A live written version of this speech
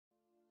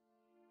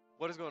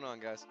What is going on,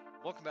 guys?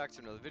 Welcome back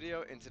to another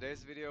video. In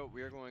today's video,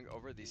 we are going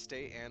over the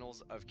state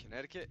annals of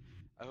Connecticut.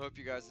 I hope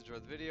you guys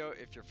enjoyed the video.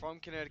 If you're from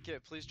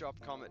Connecticut, please drop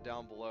a comment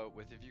down below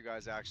with if you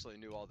guys actually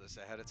knew all this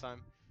ahead of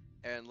time.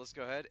 And let's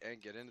go ahead and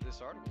get into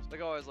this article.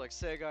 Like I always like to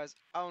say, guys,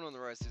 I don't own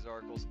the rights to these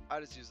articles. I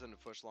just use them to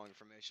push along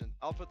information.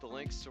 I'll put the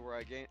links to where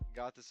I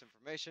got this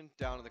information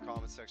down in the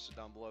comment section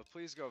down below.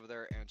 Please go over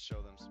there and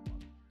show them some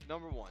love.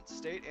 Number 1,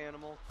 state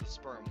animal, the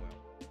sperm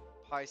whale.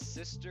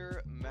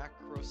 Pisister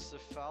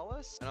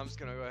macrocephalus, and I'm just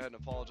going to go ahead and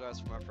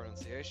apologize for my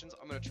pronunciations.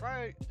 I'm going to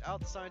try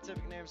out the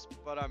scientific names,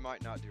 but I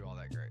might not do all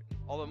that great.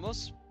 Although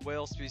most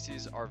whale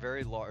species are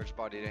very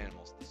large-bodied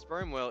animals, the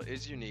sperm whale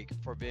is unique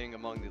for being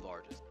among the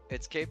largest.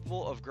 It's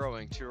capable of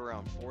growing to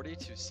around 40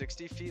 to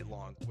 60 feet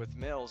long, with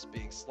males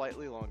being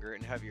slightly longer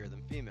and heavier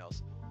than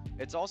females.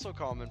 It's also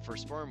common for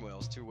sperm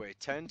whales to weigh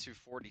 10 to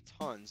 40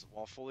 tons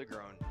while fully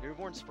grown.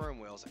 Newborn sperm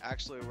whales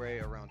actually weigh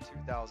around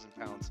 2,000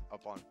 pounds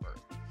upon birth.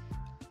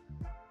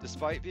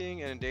 Despite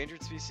being an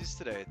endangered species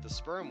today, the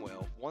sperm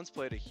whale once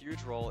played a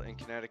huge role in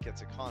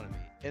Connecticut's economy.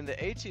 In the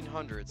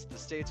 1800s, the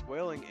state's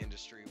whaling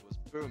industry was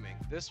booming.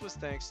 This was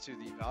thanks to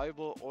the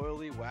valuable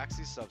oily,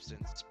 waxy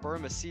substance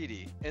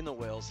spermaceti in the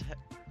whale's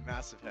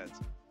massive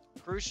heads.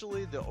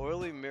 Crucially, the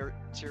oily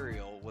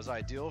material was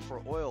ideal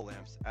for oil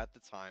lamps at the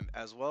time,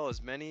 as well as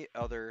many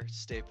other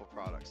staple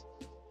products.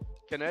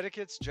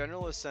 Connecticut's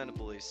General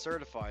Assembly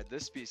certified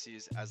this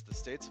species as the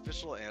state's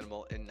official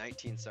animal in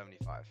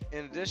 1975.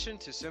 In addition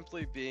to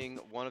simply being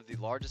one of the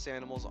largest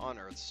animals on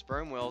Earth,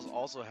 sperm whales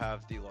also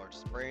have the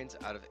largest brains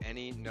out of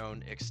any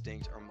known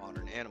extinct or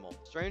modern animal.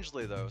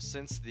 Strangely though,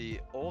 since the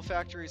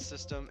olfactory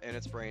system in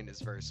its brain is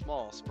very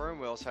small, sperm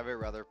whales have a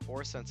rather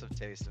poor sense of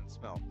taste and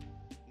smell.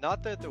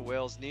 Not that the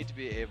whales need to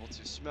be able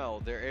to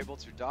smell, they're able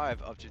to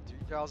dive up to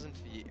 3,000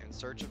 feet in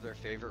search of their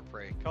favorite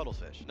prey,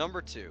 cuttlefish.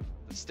 Number 2,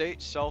 the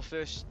state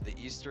shellfish, the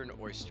eastern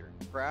oyster.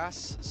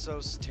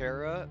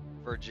 Crassostera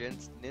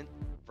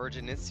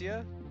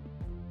virginicea?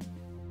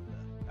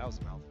 That was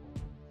a mouthful.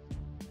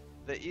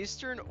 The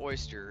eastern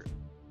oyster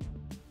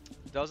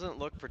doesn't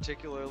look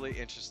particularly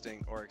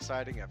interesting or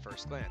exciting at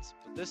first glance,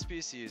 but this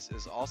species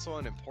is also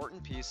an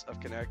important piece of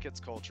Connecticut's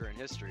culture and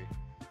history.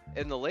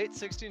 In the late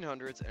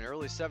 1600s and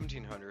early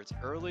 1700s,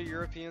 early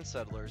European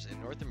settlers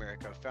in North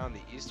America found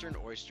the eastern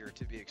oyster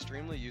to be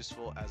extremely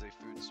useful as a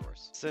food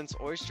source. Since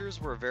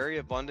oysters were very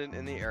abundant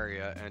in the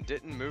area and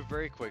didn't move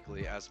very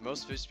quickly as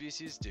most fish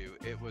species do,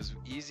 it was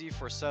easy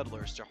for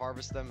settlers to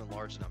harvest them in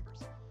large numbers.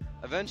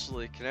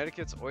 Eventually,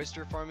 Connecticut's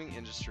oyster farming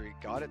industry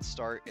got its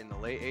start in the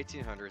late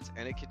 1800s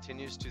and it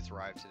continues to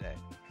thrive today.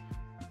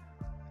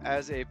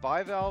 As a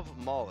bivalve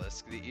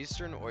mollusk, the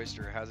eastern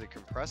oyster has a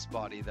compressed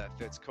body that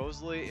fits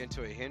cozily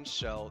into a hinged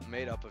shell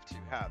made up of 2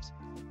 halves.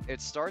 It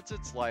starts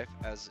its life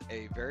as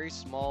a very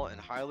small and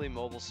highly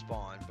mobile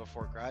spawn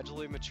before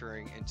gradually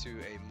maturing into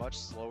a much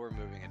slower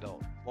moving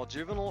adult. While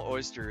juvenile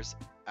oysters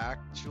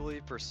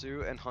actually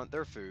pursue and hunt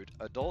their food,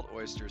 adult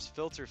oysters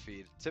filter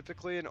feed.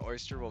 Typically, an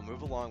oyster will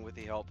move along with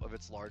the help of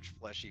its large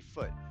fleshy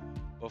foot,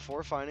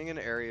 before finding an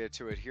area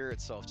to adhere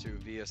itself to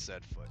via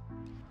said foot.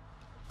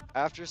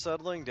 After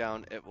settling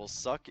down, it will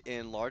suck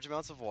in large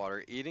amounts of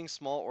water, eating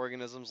small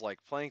organisms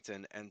like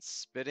plankton and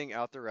spitting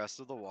out the rest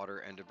of the water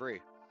and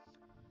debris.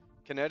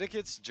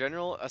 Connecticut's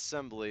General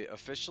Assembly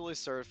officially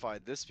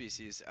certified this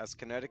species as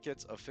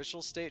Connecticut's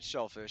official state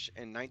shellfish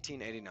in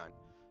 1989.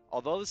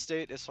 Although the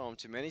state is home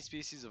to many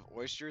species of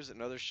oysters and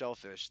other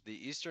shellfish,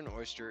 the eastern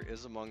oyster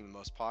is among the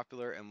most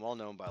popular and well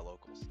known by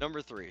locals.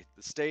 Number 3,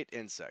 the state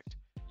insect.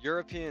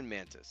 European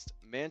mantis,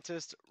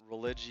 Mantis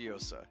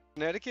religiosa.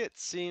 Connecticut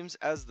seems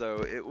as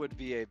though it would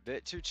be a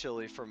bit too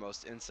chilly for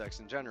most insects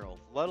in general,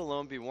 let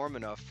alone be warm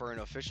enough for an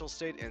official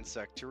state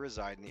insect to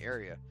reside in the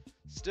area.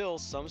 Still,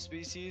 some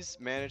species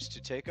manage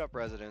to take up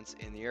residence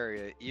in the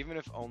area even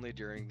if only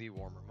during the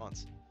warmer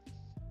months.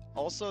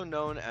 Also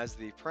known as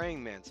the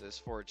praying mantis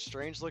for its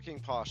strange-looking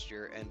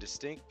posture and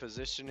distinct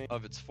positioning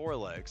of its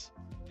forelegs,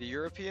 the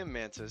European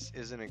mantis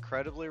is an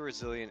incredibly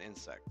resilient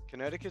insect.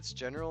 Connecticut's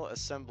General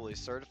Assembly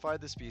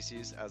certified the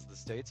species as the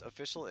state's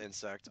official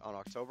insect on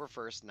October 1,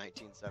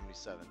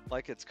 1977.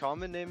 Like its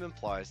common name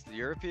implies, the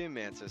European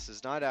mantis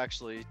is not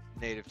actually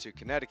native to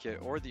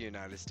Connecticut or the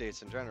United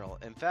States in general.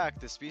 In fact,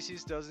 the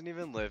species doesn't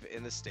even live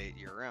in the state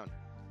year-round.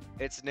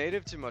 It's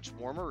native to much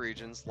warmer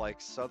regions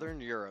like southern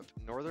Europe,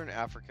 northern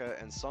Africa,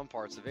 and some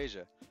parts of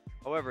Asia.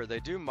 However, they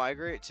do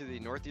migrate to the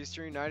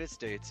northeastern United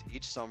States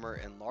each summer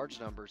in large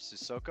numbers to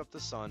soak up the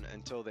sun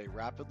until they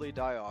rapidly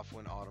die off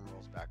when autumn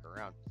rolls back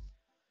around.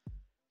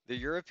 The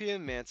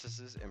European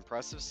mantis's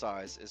impressive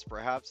size is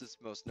perhaps its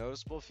most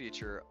noticeable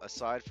feature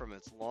aside from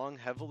its long,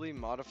 heavily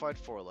modified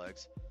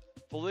forelegs.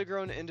 Fully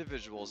grown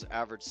individuals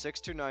average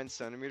 6 to 9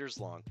 centimeters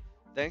long.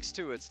 Thanks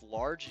to its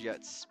large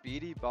yet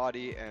speedy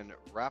body and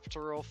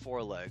raptorial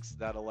forelegs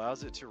that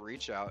allows it to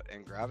reach out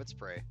and grab its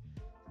prey,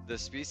 the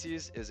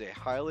species is a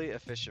highly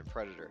efficient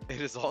predator.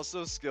 It is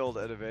also skilled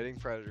at evading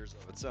predators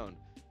of its own.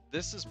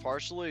 This is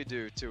partially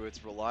due to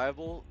its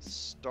reliable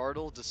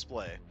startle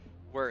display,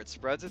 where it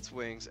spreads its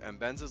wings and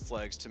bends its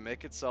legs to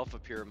make itself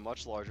appear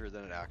much larger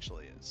than it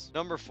actually is.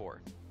 Number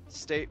 4.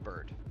 State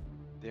bird.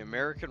 the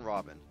American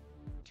robin,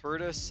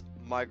 Turdus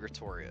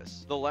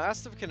migratorius. The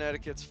last of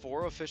Connecticut's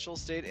 4 official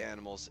state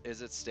animals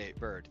is its state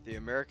bird, the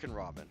American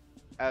robin.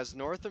 As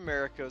North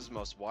America's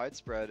most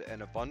widespread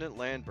and abundant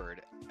land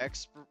bird,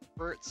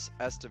 experts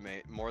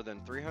estimate more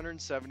than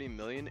 370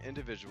 million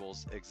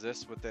individuals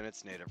exist within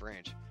its native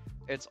range.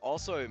 It's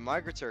also a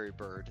migratory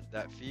bird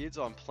that feeds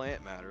on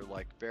plant matter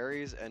like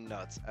berries and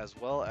nuts, as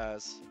well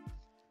as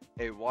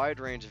a wide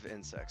range of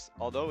insects.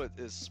 Although it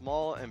is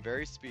small and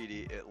very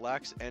speedy, it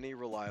lacks any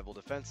reliable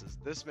defenses.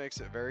 This makes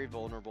it very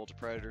vulnerable to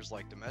predators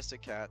like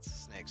domestic cats,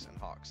 snakes, and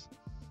hawks.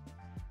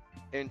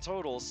 In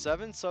total,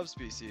 7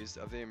 subspecies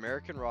of the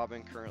American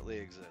robin currently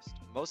exist.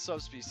 Most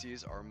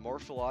subspecies are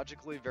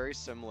morphologically very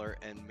similar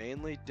and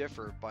mainly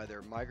differ by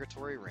their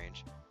migratory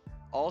range.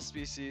 All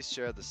species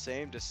share the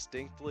same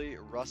distinctly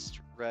rust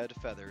red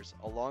feathers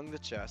along the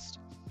chest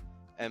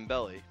and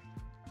belly.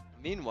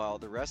 Meanwhile,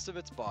 the rest of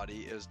its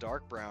body is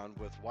dark brown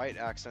with white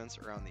accents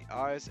around the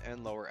eyes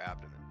and lower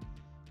abdomen.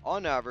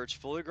 On average,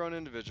 fully grown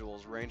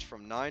individuals range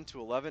from 9 to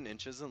 11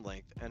 inches in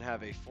length and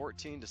have a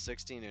 14 to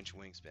 16 inch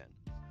wingspan.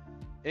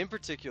 In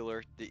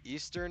particular, the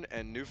eastern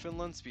and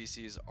Newfoundland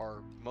species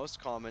are most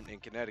common in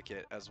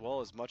Connecticut as well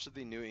as much of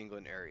the New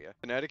England area.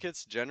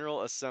 Connecticut's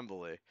General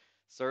Assembly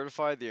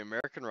certified the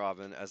American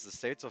robin as the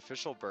state's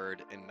official bird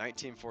in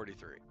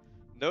 1943.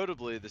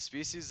 Notably, the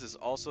species is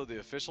also the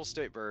official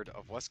state bird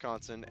of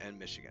Wisconsin and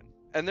Michigan.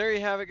 And there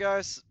you have it,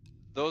 guys.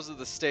 Those are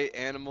the state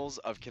animals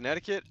of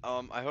Connecticut.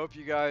 I hope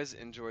you guys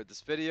enjoyed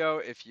this video.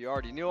 If you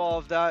already knew all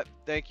of that,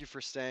 thank you for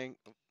staying.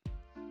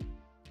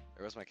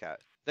 There was my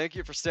cat. Thank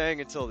you for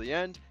staying until the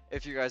end.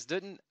 If you guys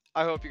didn't,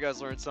 I hope you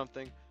guys learned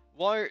something.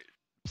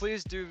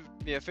 Please do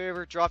me a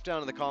favor, drop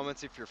down in the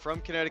comments if you're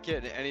from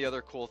Connecticut and any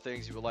other cool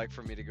things you would like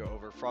for me to go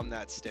over from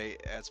that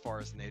state as far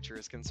as nature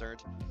is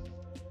concerned.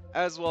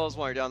 As well as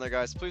while you're down there,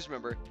 guys, please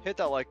remember, hit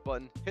that like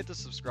button, hit the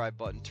subscribe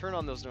button, turn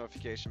on those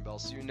notification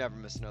bells so you never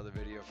miss another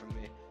video from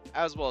me,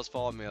 as well as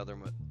follow me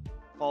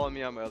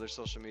on my other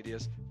social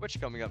medias, which are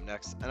coming up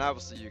next, and I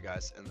will see you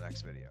guys in the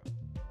next video.